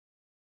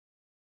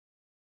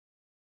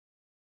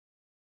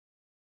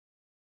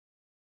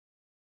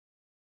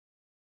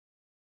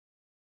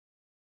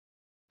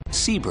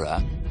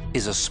Seaburgh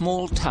is a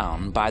small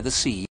town by the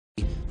sea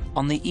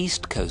on the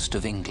east coast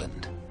of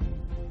England.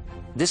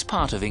 This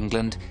part of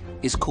England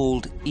is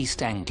called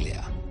East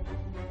Anglia.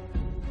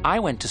 I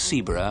went to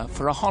Seaburgh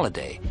for a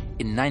holiday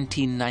in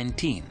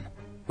 1919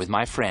 with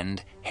my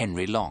friend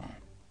Henry Long.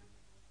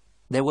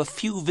 There were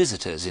few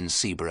visitors in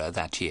Seaburgh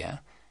that year.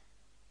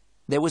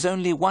 There was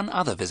only one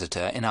other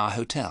visitor in our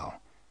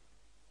hotel.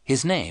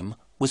 His name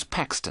was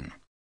Paxton.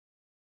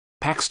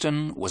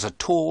 Paxton was a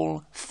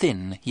tall,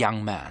 thin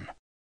young man.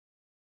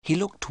 He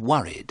looked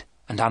worried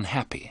and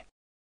unhappy.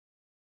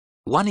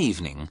 One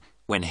evening,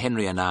 when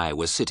Henry and I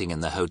were sitting in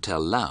the hotel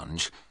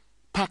lounge,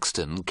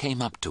 Paxton came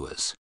up to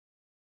us.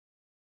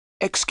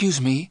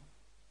 "Excuse me,"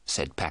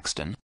 said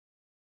Paxton.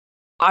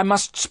 "I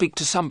must speak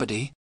to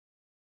somebody.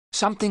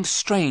 Something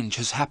strange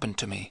has happened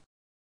to me.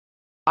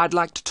 I'd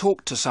like to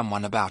talk to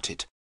someone about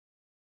it.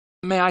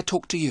 May I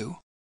talk to you?"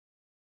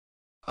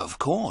 "Of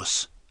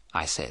course,"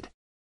 I said.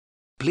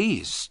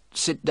 "Please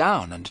sit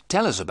down and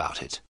tell us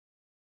about it."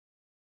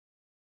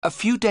 "A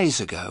few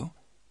days ago,"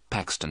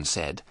 Paxton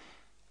said,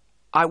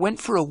 "I went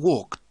for a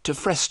walk to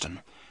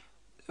Freston.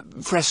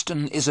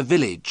 Freston is a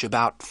village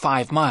about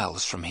 5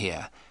 miles from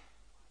here.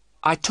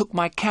 I took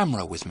my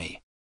camera with me.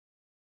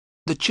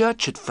 The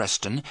church at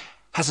Freston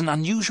has an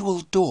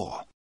unusual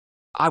door.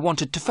 I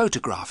wanted to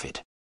photograph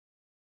it.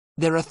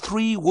 There are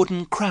 3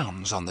 wooden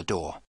crowns on the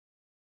door.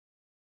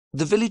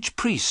 The village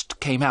priest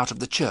came out of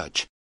the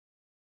church.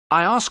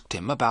 I asked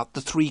him about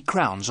the 3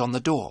 crowns on the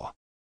door.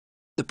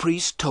 The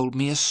priest told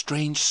me a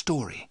strange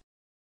story.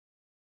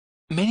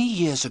 Many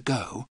years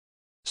ago,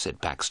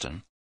 said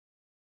Paxton,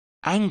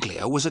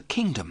 Anglia was a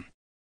kingdom.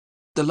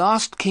 The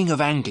last king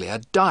of Anglia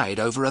died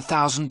over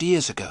 1,000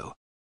 years ago.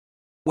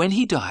 When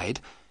he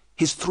died,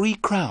 his 3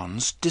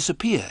 crowns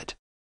disappeared.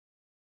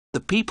 The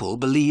people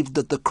believed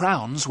that the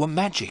crowns were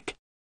magic.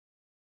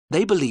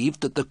 They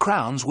believed that the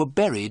crowns were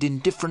buried in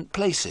different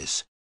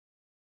places.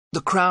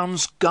 The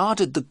crowns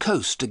guarded the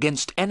coast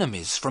against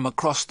enemies from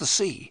across the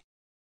sea.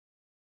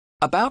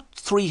 About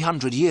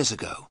 300 years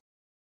ago,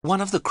 one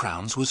of the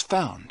crowns was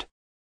found.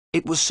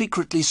 It was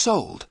secretly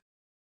sold.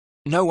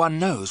 No one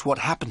knows what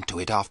happened to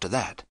it after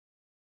that."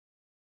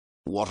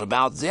 "What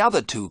about the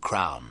other 2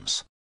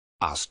 crowns?"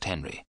 asked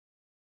Henry.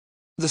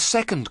 "The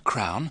second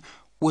crown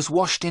was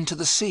washed into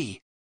the sea.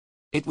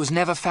 It was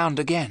never found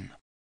again."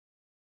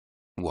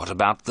 "What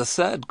about the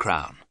 3rd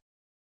crown?"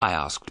 I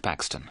asked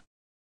Paxton.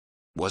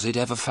 "Was it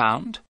ever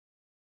found?"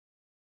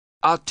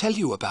 "I'll tell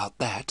you about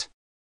that,"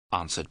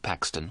 answered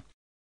Paxton.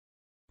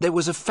 "There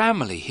was a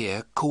family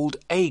here called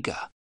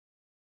Ager.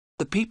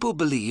 The people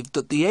believed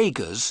that the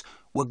Agers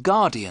were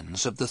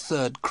guardians of the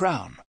 3rd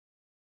crown.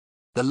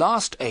 The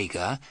last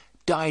Ager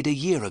died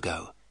a year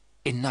ago,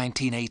 in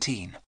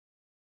 1918.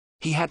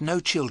 He had no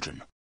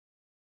children.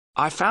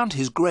 I found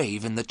his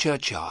grave in the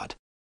churchyard.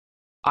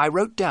 I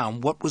wrote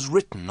down what was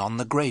written on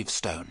the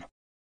gravestone.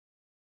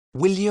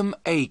 William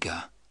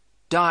Ager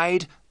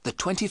died the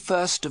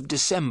 21st of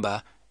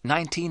December,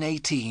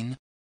 1918,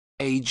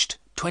 aged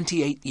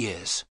 28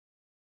 years.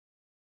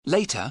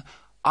 Later,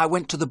 I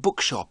went to the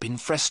bookshop in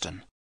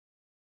Freston.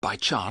 By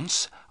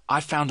chance,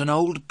 I found an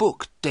old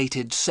book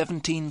dated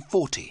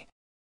 1740.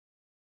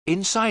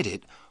 Inside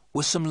it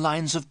were some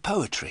lines of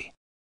poetry.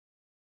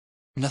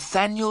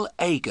 "Nathaniel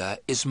Ager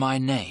is my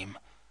name.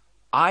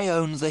 I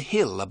own the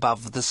hill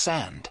above the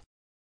sand.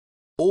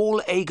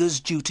 All Ager's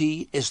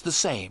duty is the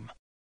same,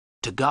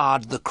 to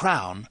guard the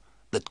crown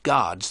that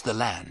guards the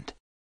land.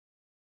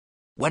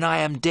 When I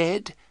am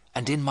dead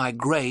and in my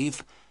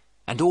grave,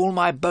 and all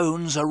my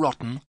bones are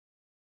rotten,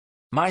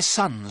 my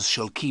sons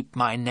shall keep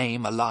my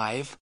name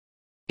alive.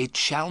 It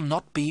shall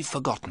not be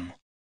forgotten."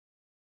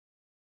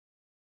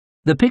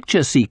 The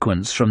picture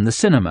sequence from the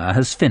cinema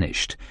has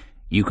finished.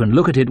 You can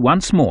look at it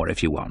once more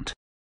if you want.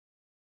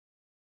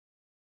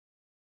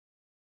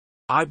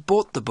 I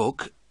bought the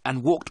book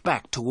and walked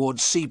back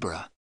towards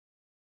Seaburgh.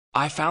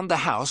 I found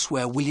the house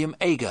where William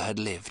Ager had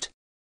lived.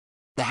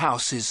 The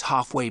house is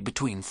halfway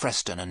between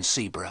Freston and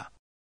Seaburgh.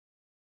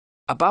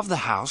 Above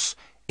the house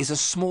is a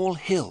small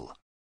hill.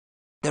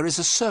 There is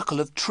a circle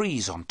of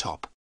trees on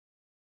top.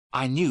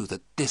 I knew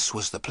that this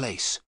was the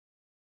place.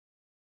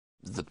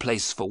 "The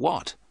place for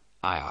what?"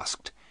 I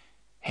asked.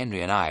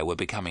 Henry and I were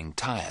becoming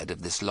tired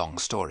of this long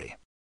story.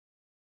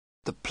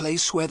 "The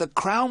place where the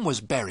crown was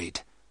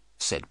buried,"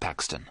 said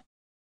Paxton.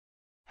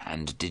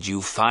 "And did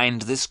you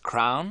find this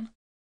crown?"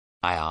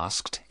 I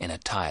asked in a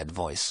tired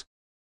voice.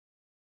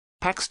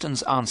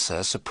 Paxton's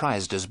answer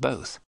surprised us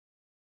both.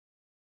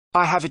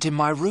 "I have it in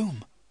my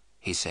room,"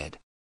 he said.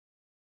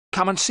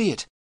 "Come and see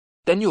it,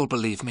 then you'll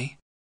believe me."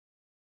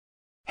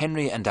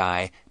 Henry and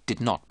I did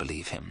not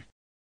believe him.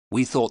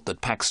 We thought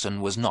that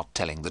Paxton was not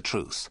telling the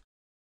truth.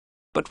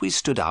 But we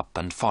stood up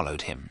and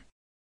followed him.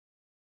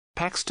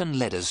 Paxton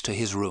led us to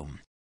his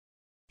room.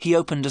 He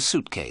opened a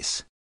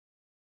suitcase.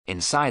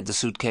 Inside the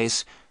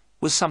suitcase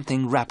was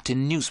something wrapped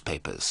in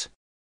newspapers.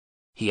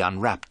 He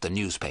unwrapped the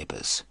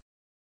newspapers.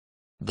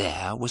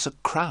 There was a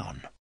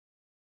crown.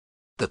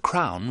 The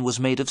crown was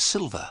made of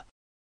silver.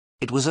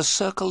 It was a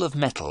circle of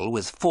metal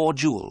with 4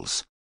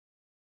 jewels.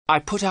 I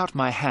put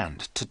out my hand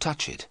to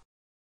touch it.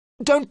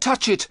 "Don't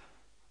touch it!"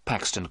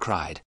 Paxton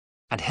cried,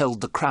 and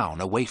held the crown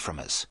away from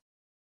us.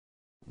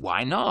 "Why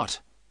not?"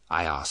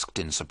 I asked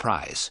in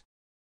surprise.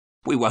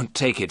 "We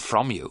won't take it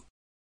from you."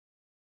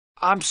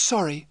 "I'm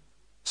sorry,"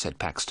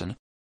 said Paxton.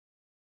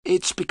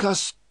 "It's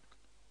because—"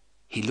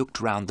 He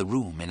looked round the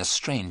room in a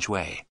strange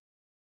way.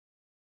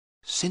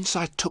 "Since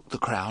I took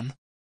the crown,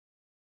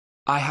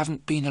 I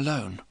haven't been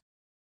alone."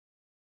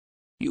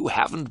 "You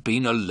haven't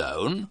been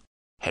alone?"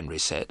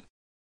 Henry said.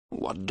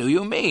 "What do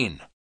you mean?"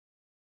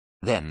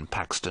 Then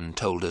Paxton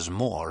told us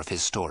more of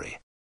his story.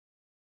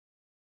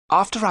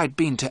 "After I'd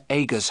been to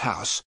Aga's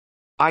house,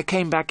 I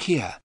came back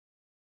here.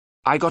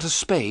 I got a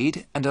spade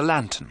and a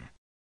lantern.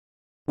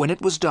 When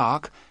it was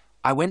dark,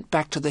 I went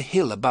back to the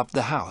hill above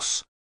the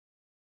house.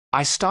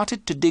 I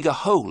started to dig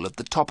a hole at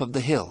the top of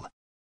the hill,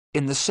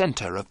 in the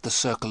centre of the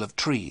circle of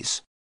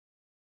trees.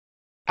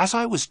 As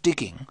I was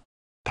digging,"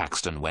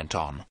 Paxton went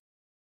on,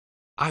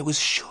 "I was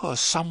sure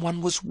someone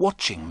was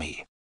watching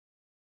me.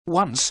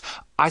 Once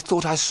I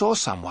thought I saw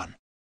someone,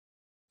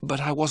 but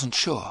I wasn't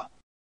sure.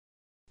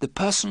 The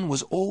person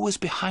was always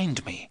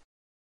behind me.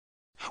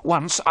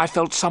 Once I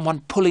felt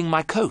someone pulling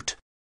my coat.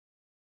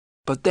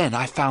 But then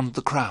I found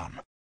the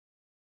crown.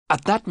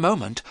 At that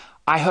moment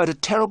I heard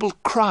a terrible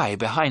cry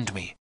behind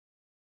me."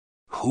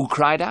 "Who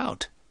cried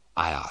out?"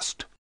 I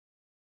asked.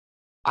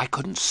 "I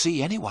couldn't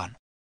see anyone,"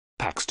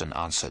 Paxton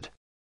answered.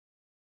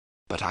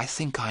 "But I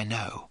think I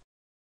know."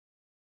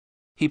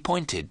 He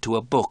pointed to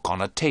a book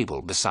on a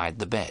table beside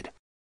the bed.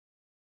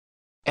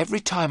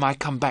 "Every time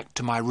I come back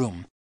to my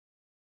room,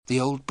 the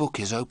old book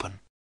is open."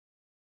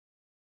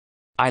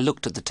 I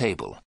looked at the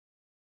table.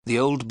 The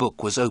old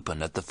book was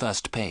open at the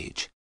first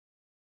page.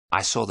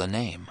 I saw the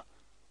name,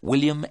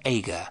 William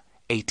Aga,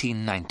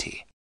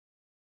 1890.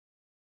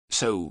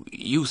 "So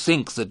you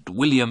think that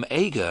William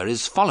Aga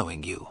is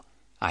following you?"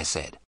 I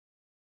said.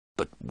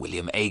 "But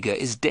William Aga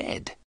is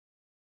dead."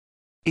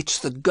 "It's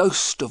the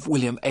ghost of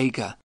William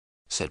Aga,"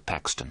 said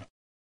Paxton.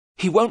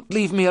 "He won't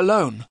leave me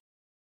alone.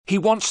 He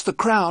wants the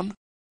crown,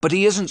 but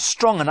he isn't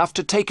strong enough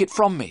to take it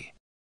from me."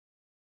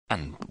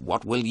 "And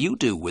what will you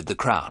do with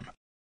the crown?"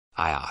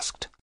 I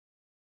asked.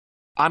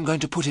 "I'm going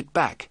to put it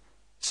back,"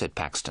 said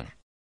Paxton.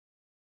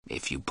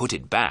 "If you put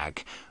it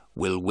back,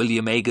 will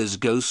William Aga's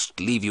ghost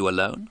leave you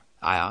alone?"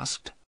 I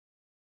asked.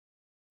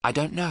 "I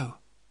don't know,"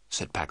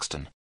 said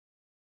Paxton,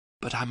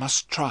 "but I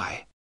must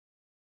try."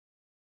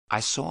 I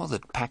saw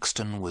that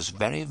Paxton was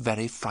very,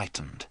 very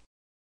frightened.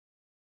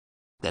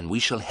 "Then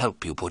we shall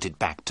help you put it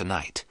back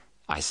tonight,"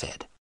 I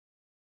said.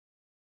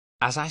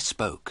 As I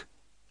spoke,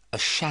 a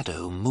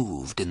shadow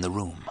moved in the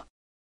room.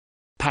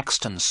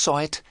 Paxton saw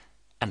it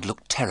and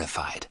looked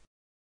terrified.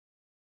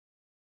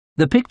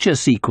 The picture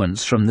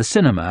sequence from the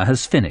cinema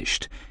has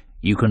finished.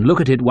 You can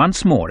look at it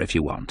once more if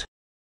you want.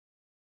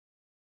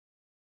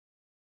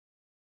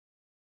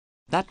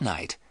 That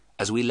night,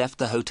 as we left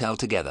the hotel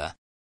together,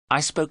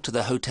 I spoke to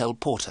the hotel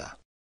porter.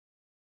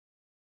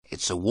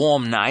 "It's a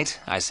warm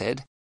night," I said.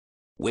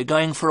 "We're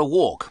going for a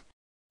walk.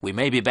 We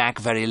may be back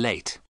very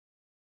late."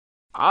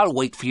 "I'll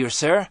wait for you,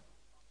 sir,"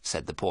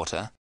 said the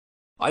porter.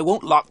 "I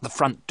won't lock the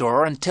front door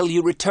until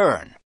you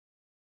return.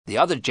 The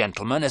other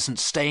gentleman isn't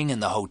staying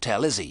in the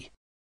hotel, is he?"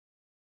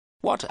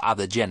 "What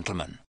other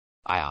gentleman?"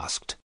 I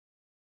asked.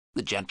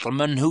 "The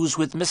gentleman who's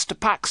with Mr.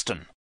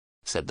 Paxton,"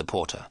 said the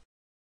porter.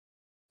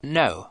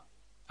 "No,"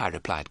 I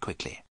replied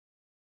quickly.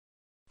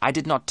 I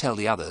did not tell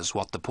the others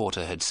what the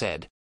porter had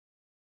said,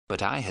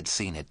 but I had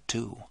seen it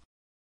too.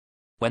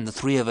 When the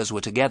three of us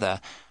were together,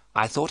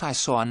 I thought I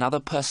saw another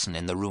person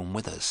in the room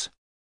with us.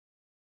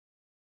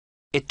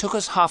 It took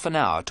us half an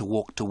hour to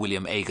walk to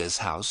William Aga's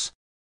house.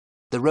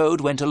 The road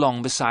went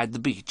along beside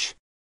the beach.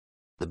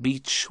 The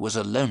beach was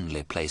a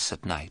lonely place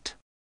at night.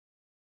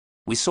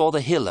 We saw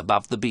the hill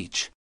above the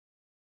beach.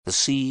 The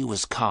sea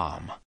was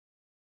calm.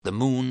 The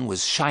moon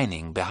was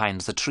shining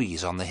behind the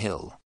trees on the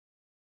hill.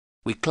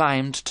 We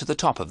climbed to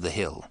the top of the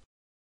hill.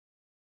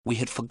 We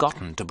had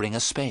forgotten to bring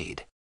a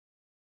spade.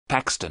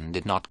 Paxton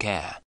did not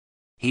care.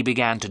 He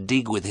began to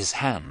dig with his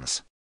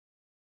hands.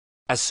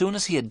 As soon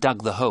as he had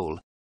dug the hole,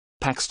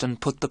 Paxton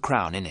put the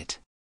crown in it.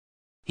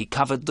 He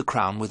covered the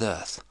crown with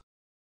earth.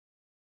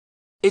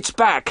 "It's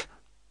back,"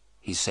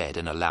 he said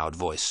in a loud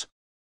voice.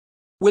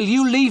 "Will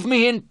you leave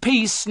me in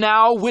peace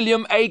now,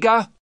 William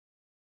Aga?"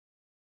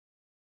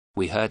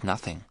 We heard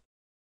nothing,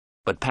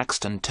 but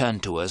Paxton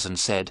turned to us and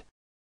said,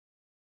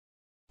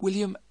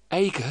 "William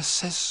Aga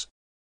says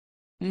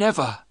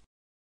never."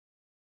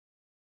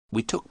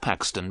 We took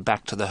Paxton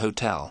back to the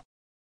hotel.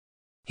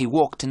 He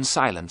walked in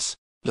silence,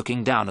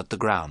 looking down at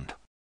the ground.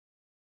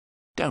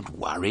 "Don't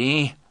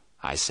worry,"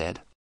 I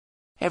said.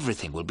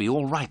 "Everything will be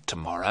all right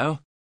tomorrow.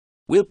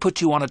 We'll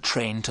put you on a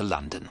train to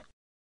London.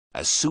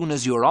 As soon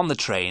as you're on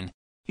the train,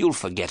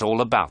 you'll forget all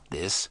about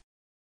this."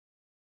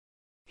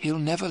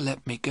 "He'll never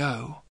let me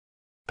go,"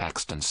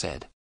 Paxton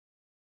said.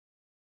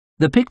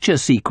 The picture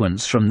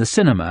sequence from the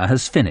cinema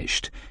has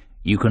finished.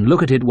 You can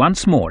look at it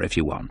once more if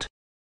you want.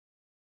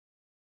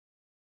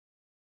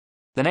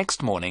 The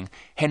next morning,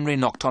 Henry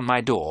knocked on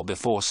my door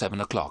before 7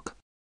 o'clock.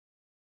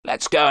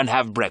 "Let's go and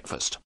have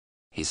breakfast,"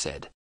 he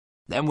said.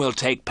 "Then we'll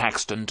take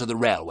Paxton to the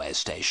railway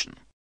station."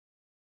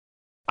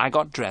 I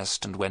got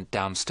dressed and went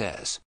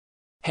downstairs.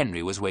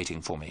 Henry was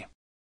waiting for me.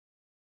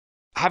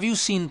 "Have you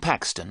seen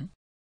Paxton?"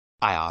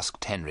 I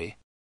asked Henry.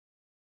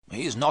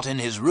 "He's not in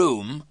his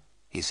room,"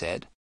 he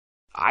said.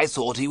 "I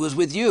thought he was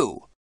with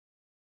you."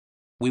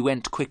 We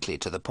went quickly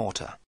to the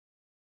porter.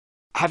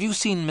 "Have you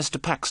seen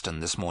Mr. Paxton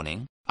this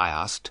morning?" I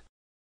asked.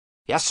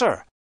 "Yes,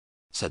 sir,"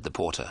 said the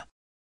porter.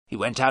 "He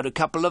went out a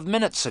couple of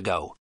minutes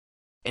ago.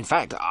 In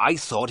fact, I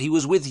thought he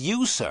was with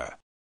you, sir."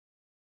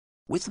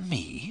 "With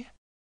me?"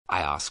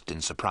 I asked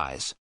in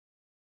surprise.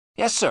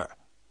 "Yes, sir,"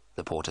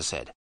 the porter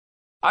said.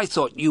 "I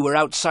thought you were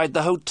outside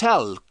the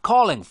hotel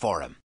calling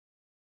for him.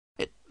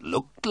 It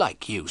looked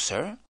like you,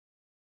 sir.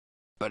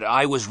 But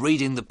I was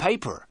reading the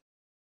paper.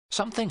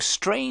 Something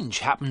strange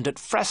happened at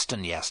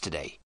Freston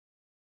yesterday."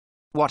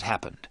 "What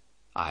happened?"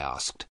 I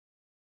asked.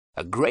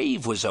 "A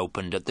grave was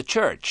opened at the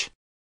church,"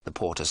 the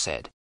porter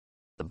said.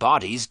 "The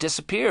bodies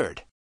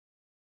disappeared."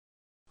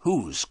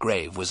 "Whose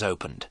grave was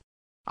opened?"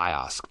 I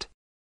asked.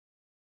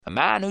 "A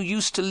man who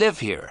used to live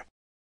here,"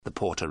 the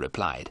porter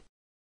replied.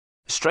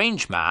 "A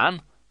strange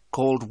man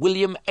called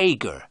William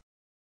Ager."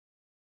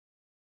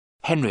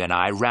 Henry and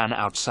I ran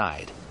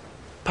outside.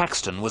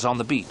 Paxton was on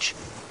the beach.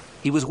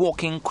 He was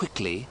walking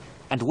quickly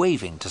and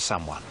waving to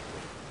someone.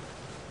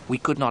 We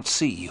could not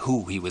see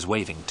who he was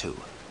waving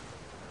to.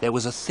 There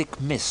was a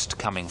thick mist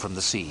coming from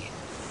the sea.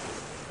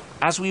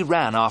 As we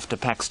ran after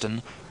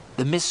Paxton,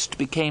 the mist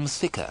became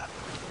thicker.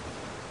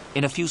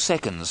 In a few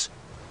seconds,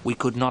 we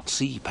could not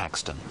see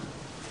Paxton,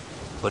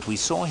 but we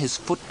saw his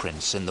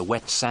footprints in the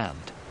wet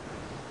sand.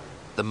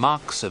 The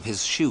marks of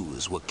his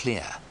shoes were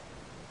clear.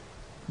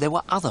 There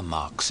were other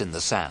marks in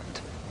the sand.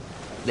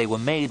 They were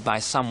made by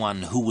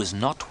someone who was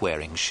not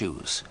wearing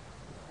shoes.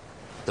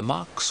 The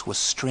marks were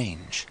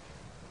strange.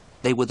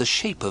 They were the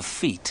shape of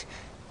feet,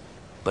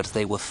 but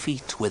they were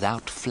feet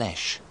without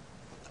flesh,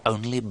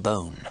 only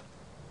bone.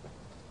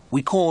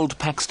 We called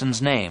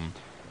Paxton's name.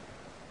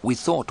 We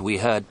thought we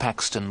heard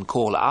Paxton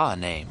call our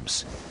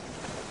names.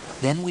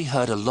 Then we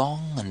heard a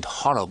long and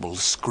horrible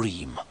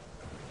scream.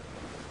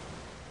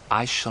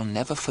 I shall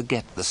never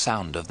forget the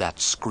sound of that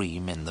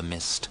scream in the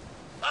mist.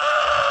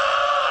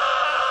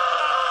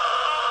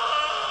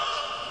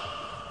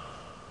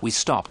 We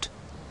stopped.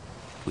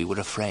 We were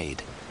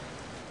afraid.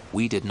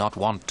 We did not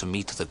want to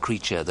meet the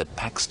creature that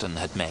Paxton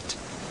had met.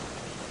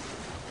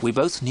 We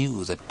both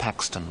knew that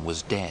Paxton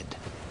was dead.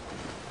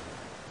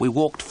 We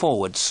walked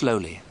forward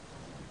slowly.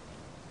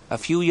 A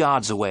few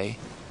yards away,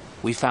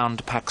 we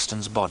found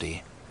Paxton's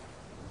body.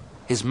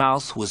 His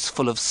mouth was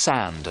full of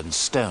sand and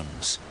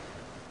stones.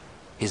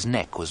 His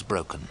neck was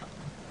broken.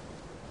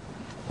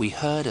 We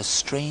heard a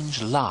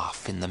strange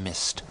laugh in the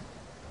mist.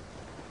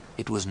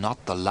 It was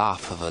not the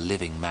laugh of a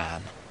living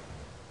man.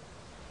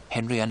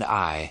 Henry and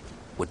I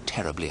were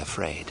terribly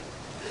afraid.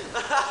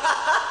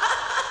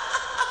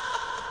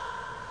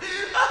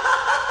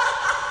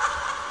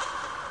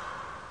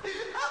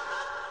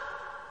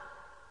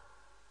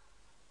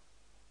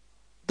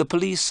 The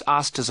police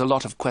asked us a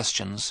lot of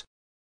questions.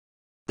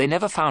 They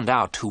never found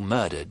out who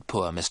murdered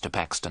poor Mr.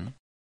 Paxton.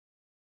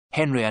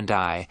 Henry and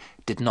I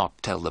did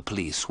not tell the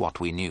police what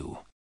we knew.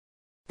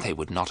 They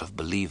would not have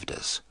believed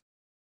us.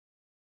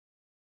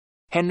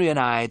 Henry and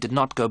I did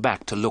not go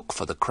back to look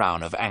for the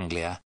crown of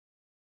Anglia.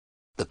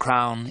 The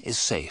crown is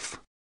safe.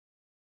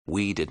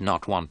 We did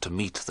not want to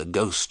meet the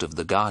ghost of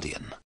the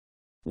guardian,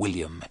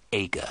 William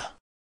Ager.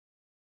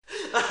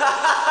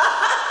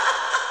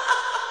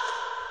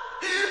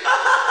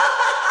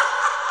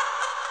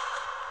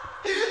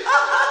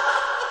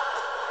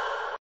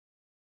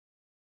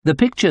 The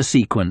picture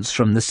sequence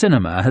from the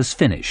cinema has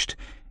finished.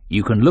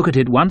 You can look at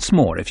it once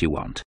more if you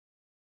want.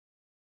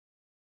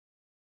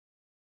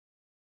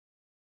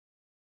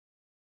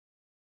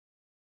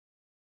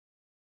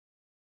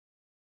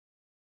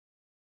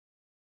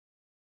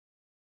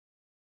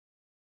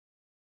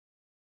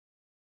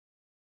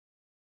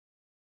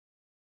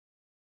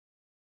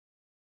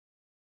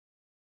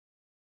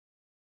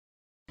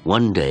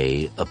 One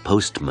day, a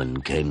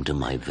postman came to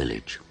my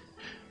village.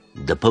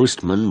 The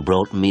postman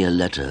brought me a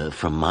letter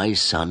from my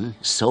son,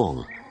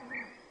 Saul.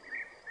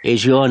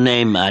 "Is your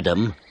name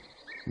Adam?"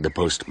 the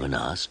postman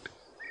asked.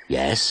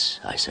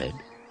 "Yes," I said.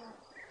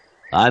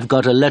 "I've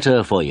got a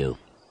letter for you."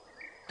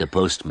 The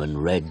postman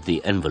read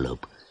the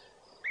envelope.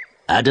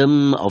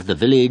 "Adam of the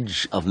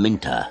village of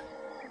Minta."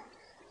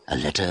 "A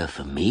letter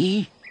for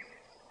me?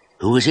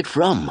 Who is it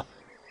from?"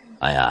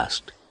 I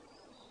asked.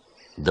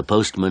 The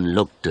postman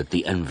looked at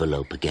the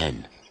envelope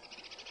again.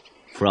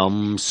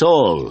 "From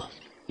Saul,"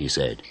 he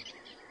said.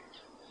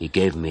 He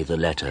gave me the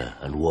letter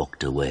and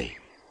walked away.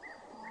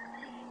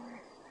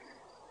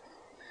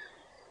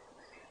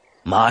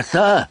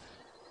 "Martha!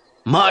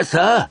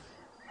 Martha!"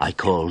 I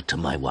called to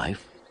my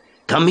wife.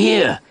 "Come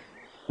here!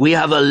 We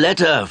have a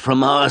letter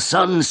from our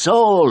son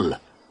Saul."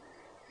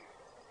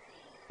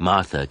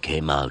 Martha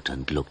came out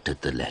and looked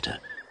at the letter.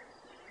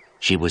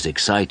 She was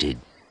excited,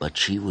 but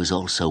she was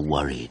also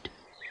worried.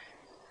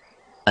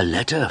 "A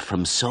letter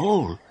from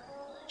Saul?"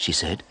 she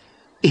said.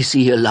 Is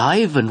he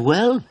alive and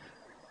well?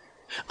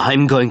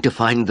 I'm going to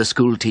find the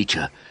school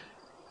teacher.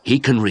 He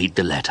can read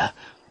the letter.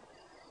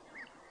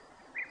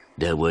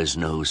 There was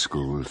no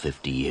school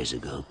 50 years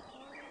ago,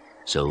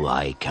 so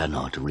I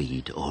cannot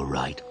read or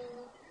write.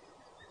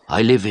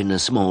 I live in a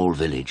small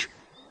village.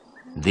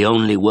 The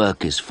only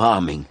work is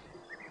farming.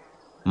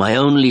 My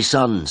only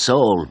son,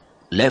 Saul,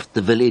 left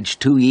the village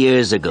 2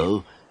 years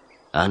ago,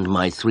 and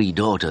my 3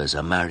 daughters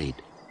are married.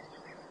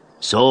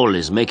 Saul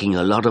is making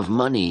a lot of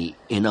money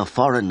in a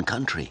foreign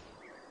country.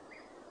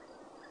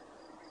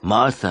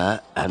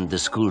 Martha and the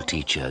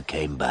schoolteacher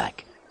came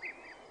back.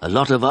 A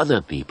lot of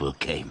other people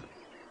came.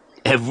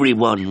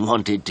 Everyone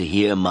wanted to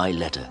hear my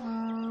letter.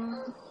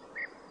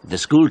 The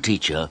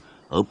schoolteacher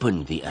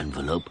opened the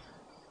envelope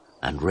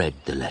and read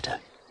the letter.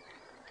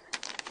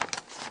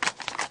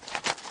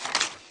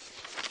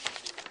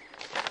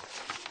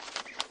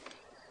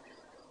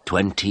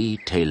 "20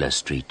 Taylor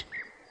Street,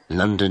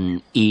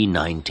 London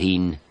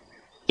E19,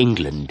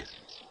 England,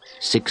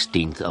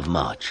 16th of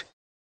March.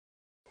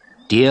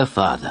 Dear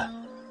Father,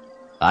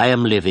 I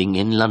am living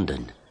in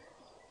London.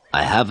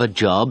 I have a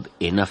job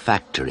in a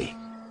factory.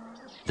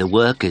 The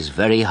work is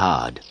very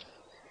hard.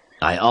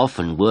 I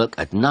often work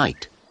at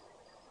night,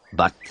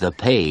 but the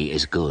pay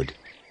is good.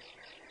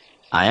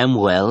 I am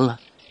well,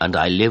 and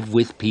I live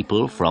with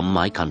people from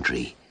my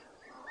country.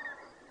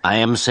 I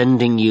am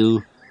sending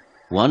you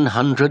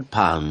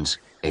 £100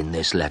 in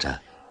this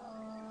letter.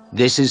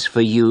 This is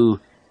for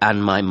you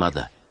and my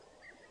mother.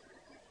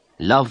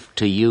 Love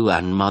to you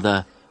and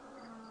mother,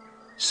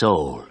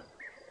 Saul."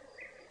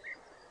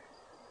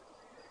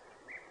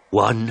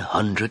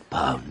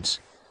 £100,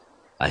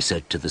 I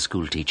said to the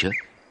schoolteacher.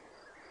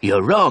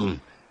 "You're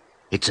wrong.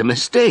 It's a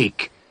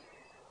mistake."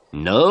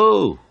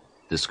 "No,"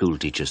 the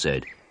schoolteacher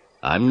said.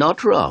 "I'm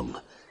not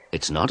wrong.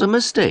 It's not a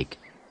mistake.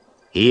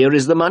 Here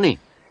is the money."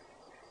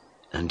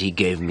 And he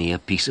gave me a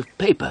piece of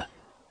paper.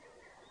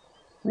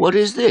 "What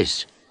is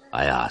this?"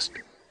 I asked.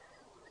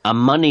 "A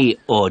money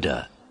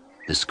order,"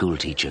 the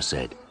schoolteacher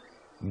said.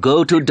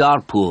 "Go to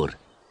Darpur.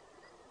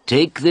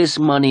 Take this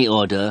money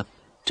order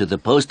to the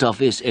post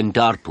office in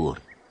Darpur.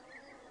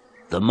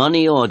 The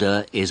money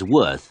order is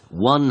worth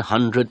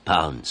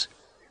 £100.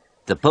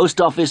 The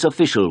post office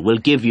official will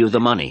give you the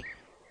money."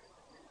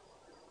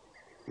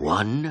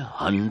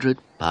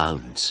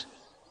 £100,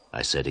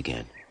 I said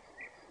again.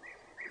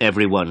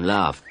 Everyone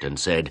laughed and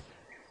said,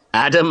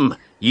 "Adam,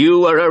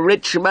 you are a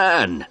rich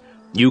man.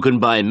 You can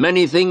buy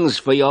many things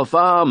for your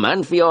farm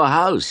and for your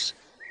house.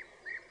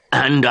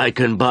 And I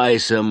can buy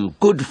some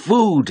good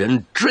food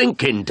and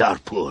drink in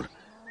Darpur.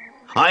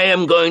 I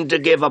am going to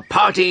give a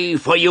party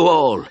for you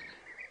all,"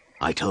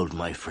 I told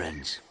my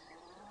friends.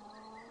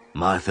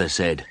 Martha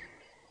said,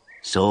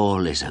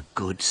 "Saul is a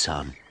good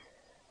son."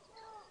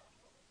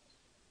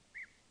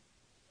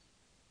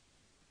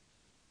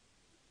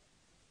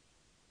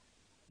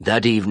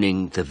 That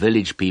evening, the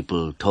village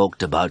people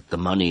talked about the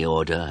money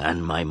order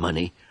and my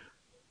money.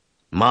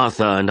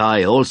 Martha and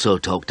I also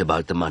talked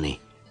about the money.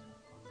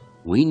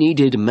 We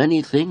needed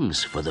many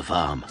things for the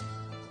farm.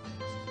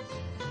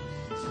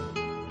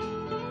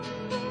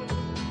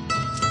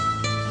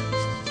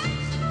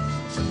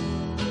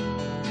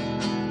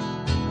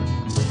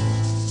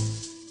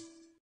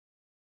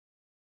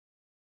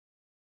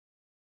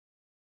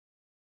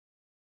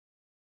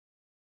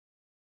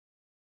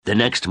 The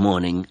next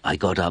morning, I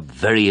got up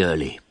very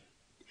early.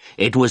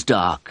 It was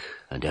dark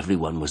and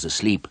everyone was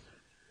asleep,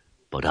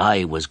 but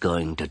I was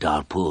going to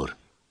Darpur.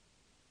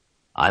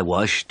 I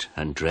washed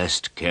and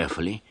dressed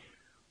carefully.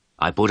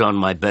 I put on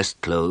my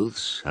best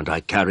clothes and I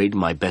carried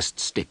my best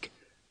stick.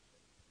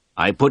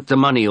 I put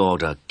the money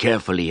order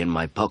carefully in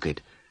my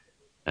pocket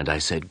and I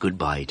said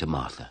goodbye to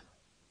Martha.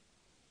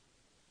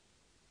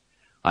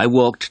 I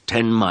walked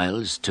 10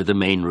 miles to the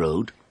main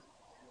road.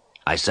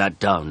 I sat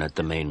down at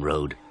the main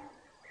road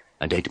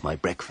and ate my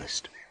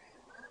breakfast.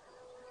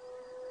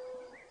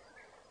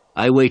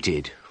 I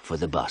waited for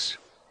the bus.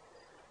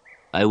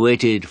 I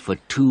waited for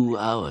 2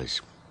 hours.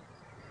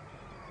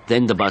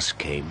 Then the bus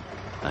came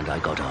and I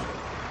got on.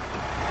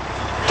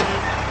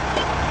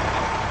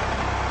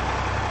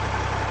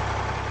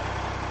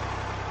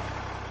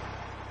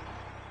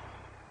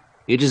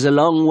 It is a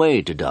long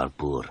way to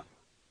Darpur.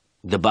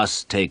 The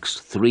bus takes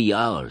 3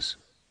 hours.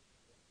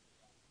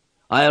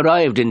 I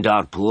arrived in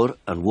Darpur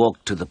and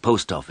walked to the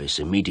post office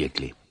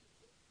immediately.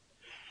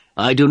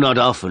 I do not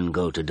often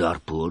go to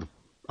Darpur.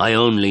 I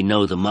only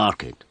know the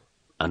market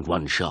and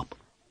one shop.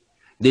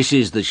 This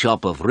is the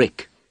shop of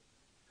Rick.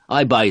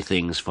 I buy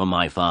things for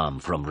my farm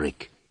from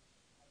Rick.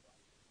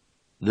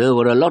 There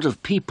were a lot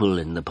of people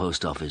in the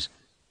post office.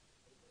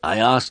 I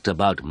asked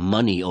about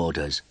money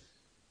orders.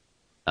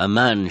 A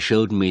man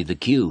showed me the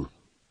queue.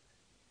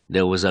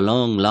 There was a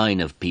long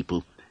line of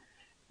people,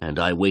 and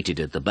I waited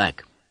at the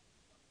back.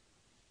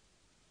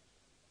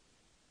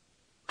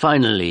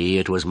 Finally,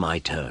 it was my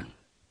turn.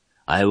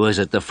 I was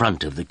at the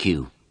front of the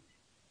queue.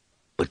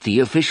 But the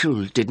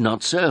official did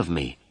not serve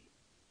me.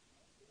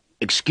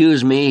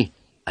 "Excuse me,"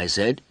 I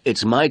said.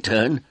 "It's my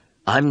turn.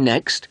 I'm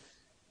next."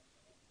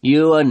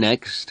 "You are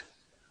next.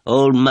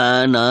 "Old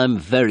man, I'm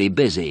very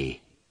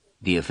busy,"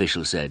 the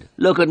official said.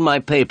 "Look at my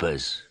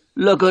papers.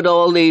 Look at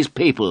all these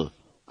people.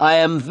 I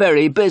am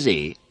very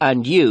busy,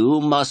 and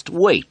you must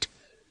wait."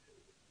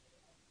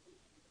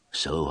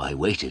 So I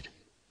waited.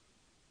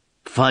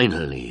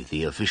 Finally,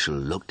 the official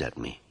looked at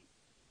me.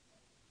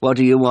 "What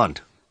do you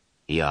want?"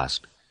 he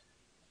asked.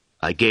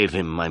 I gave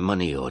him my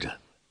money order.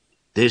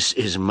 "This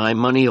is my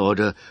money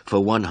order for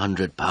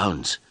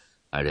 £100,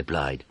 I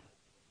replied.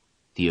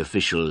 The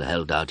official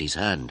held out his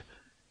hand.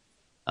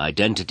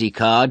 "Identity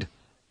card?"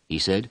 he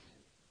said.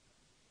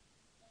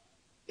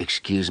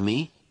 "Excuse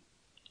me?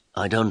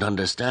 I don't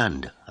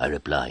understand," I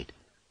replied.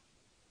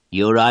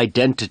 "Your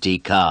identity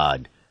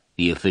card,"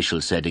 the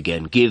official said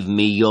again. "Give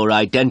me your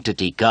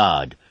identity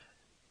card."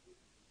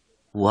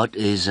 "What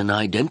is an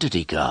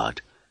identity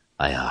card?"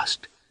 I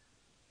asked.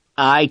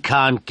 "I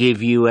can't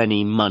give you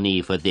any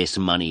money for this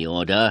money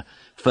order.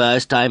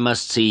 First, I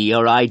must see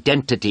your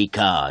identity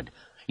card.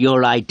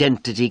 Your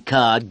identity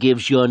card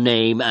gives your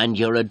name and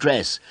your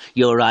address.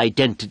 Your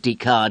identity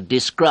card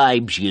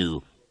describes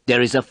you.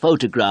 There is a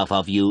photograph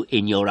of you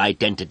in your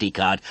identity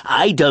card.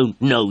 I don't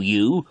know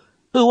you.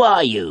 Who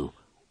are you?"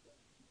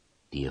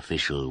 The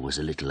official was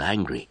a little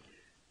angry.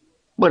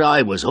 But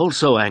I was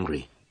also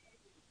angry.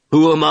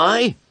 "Who am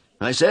I?"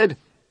 I said.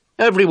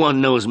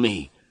 "Everyone knows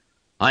me.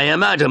 I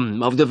am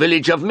Adam of the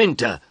village of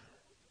Minter.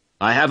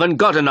 I haven't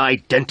got an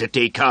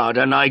identity card,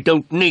 and I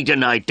don't need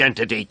an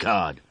identity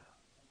card."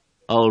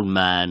 "Old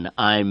man,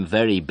 I'm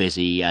very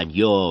busy and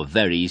you're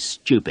very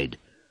stupid,"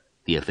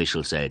 the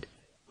official said.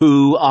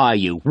 "Who are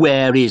you?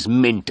 Where is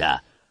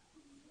Minter?"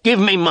 "Give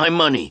me my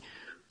money.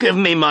 Give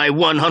me my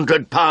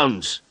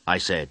 £100, I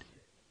said.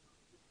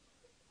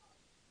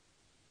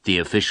 The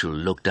official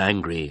looked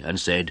angry and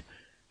said,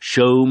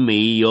 "Show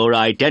me your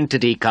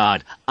identity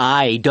card.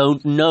 I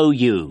don't know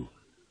you."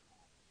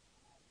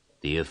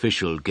 The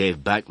official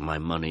gave back my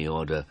money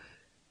order,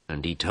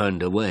 and he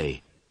turned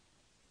away.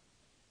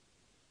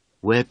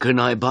 "Where can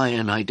I buy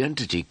an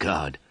identity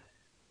card?"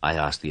 I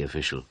asked the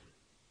official.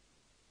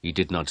 He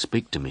did not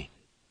speak to me.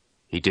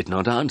 He did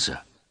not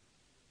answer.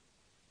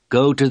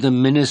 "Go to the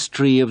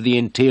Ministry of the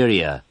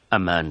Interior," a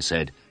man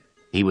said.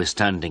 He was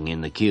standing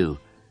in the queue,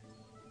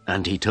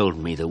 and he told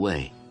me the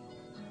way.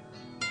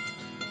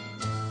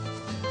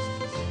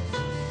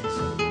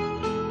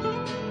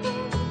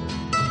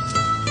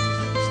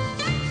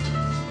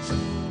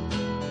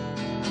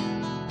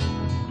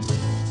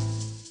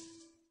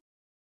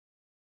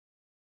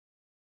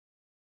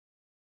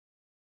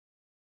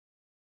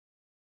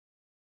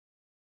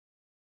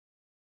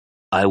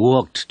 I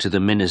walked to the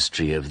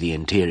Ministry of the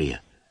Interior.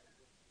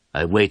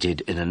 I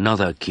waited in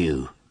another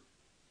queue.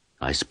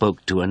 I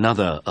spoke to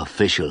another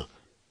official.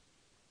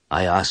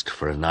 I asked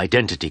for an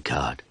identity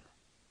card.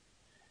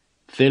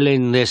 "Fill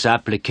in this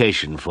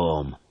application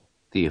form,"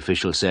 the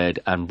official said,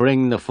 "and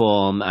bring the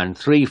form and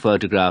 3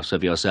 photographs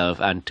of yourself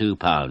and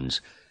 £2.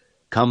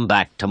 Come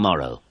back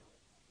tomorrow."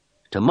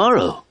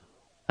 "Tomorrow?"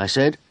 I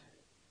said.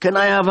 "Can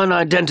I have an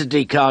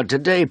identity card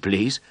today,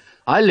 please?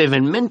 I live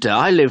in Minter.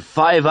 I live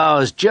 5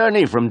 hours'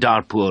 journey from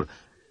Dartpoor.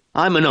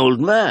 I'm an old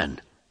man."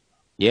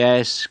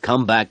 "Yes,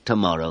 come back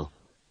tomorrow."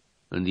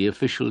 And the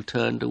official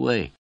turned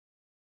away.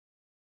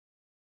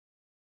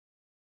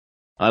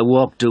 I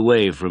walked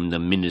away from the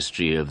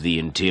Ministry of the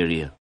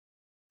Interior.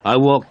 I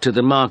walked to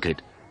the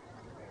market.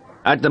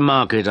 At the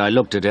market I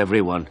looked at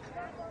everyone.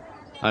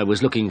 I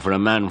was looking for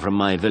a man from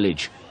my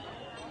village,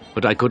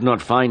 but I could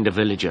not find a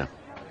villager.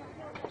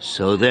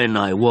 So then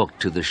I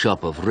walked to the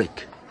shop of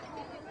Rick.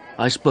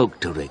 I spoke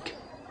to Rick.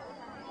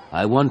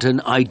 "I want an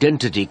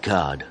identity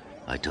card,"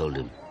 I told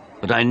him,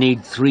 "but I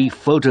need 3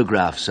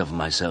 photographs of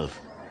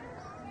myself."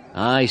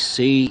 "I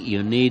see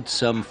you need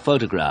some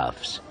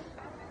photographs."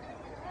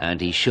 And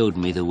he showed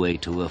me the way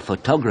to a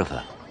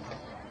photographer.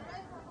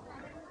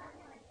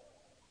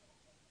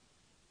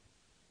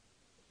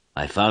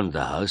 I found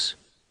the house.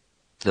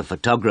 The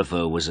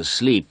photographer was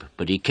asleep,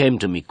 but he came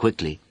to me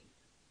quickly.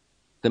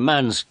 The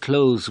man's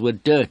clothes were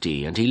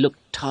dirty and he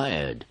looked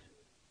tired.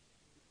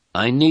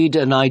 "I need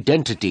an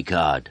identity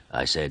card,"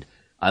 I said.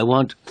 "I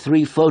want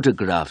 3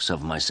 photographs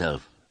of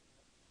myself."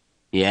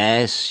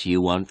 "Yes,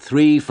 you want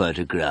 3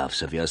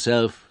 photographs of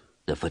yourself,"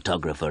 the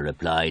photographer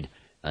replied,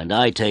 "and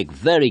I take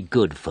very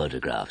good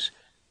photographs.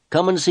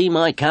 Come and see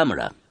my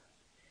camera."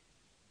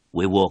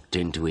 We walked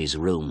into his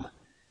room.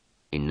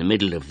 In the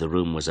middle of the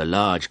room was a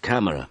large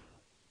camera.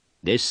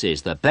 "This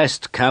is the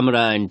best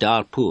camera in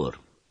Dartpoor.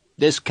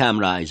 This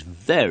camera is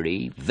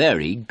very,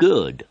 very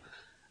good,"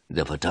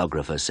 the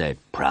photographer said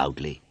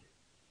proudly.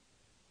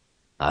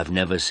 "I've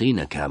never seen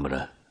a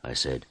camera," I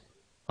said.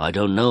 "I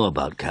don't know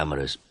about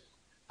cameras.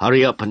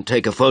 Hurry up and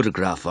take a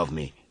photograph of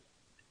me."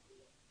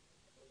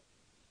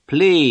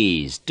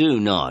 "Please do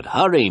not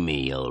hurry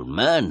me, old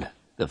man,"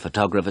 the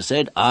photographer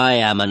said. "I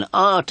am an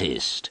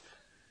artist."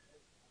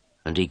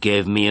 And he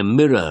gave me a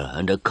mirror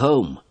and a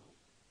comb.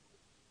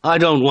 "I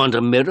don't want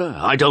a mirror.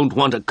 I don't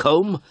want a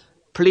comb.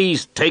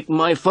 Please take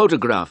my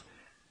photograph.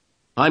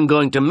 I'm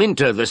going to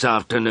Minter this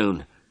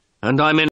afternoon, and I'm in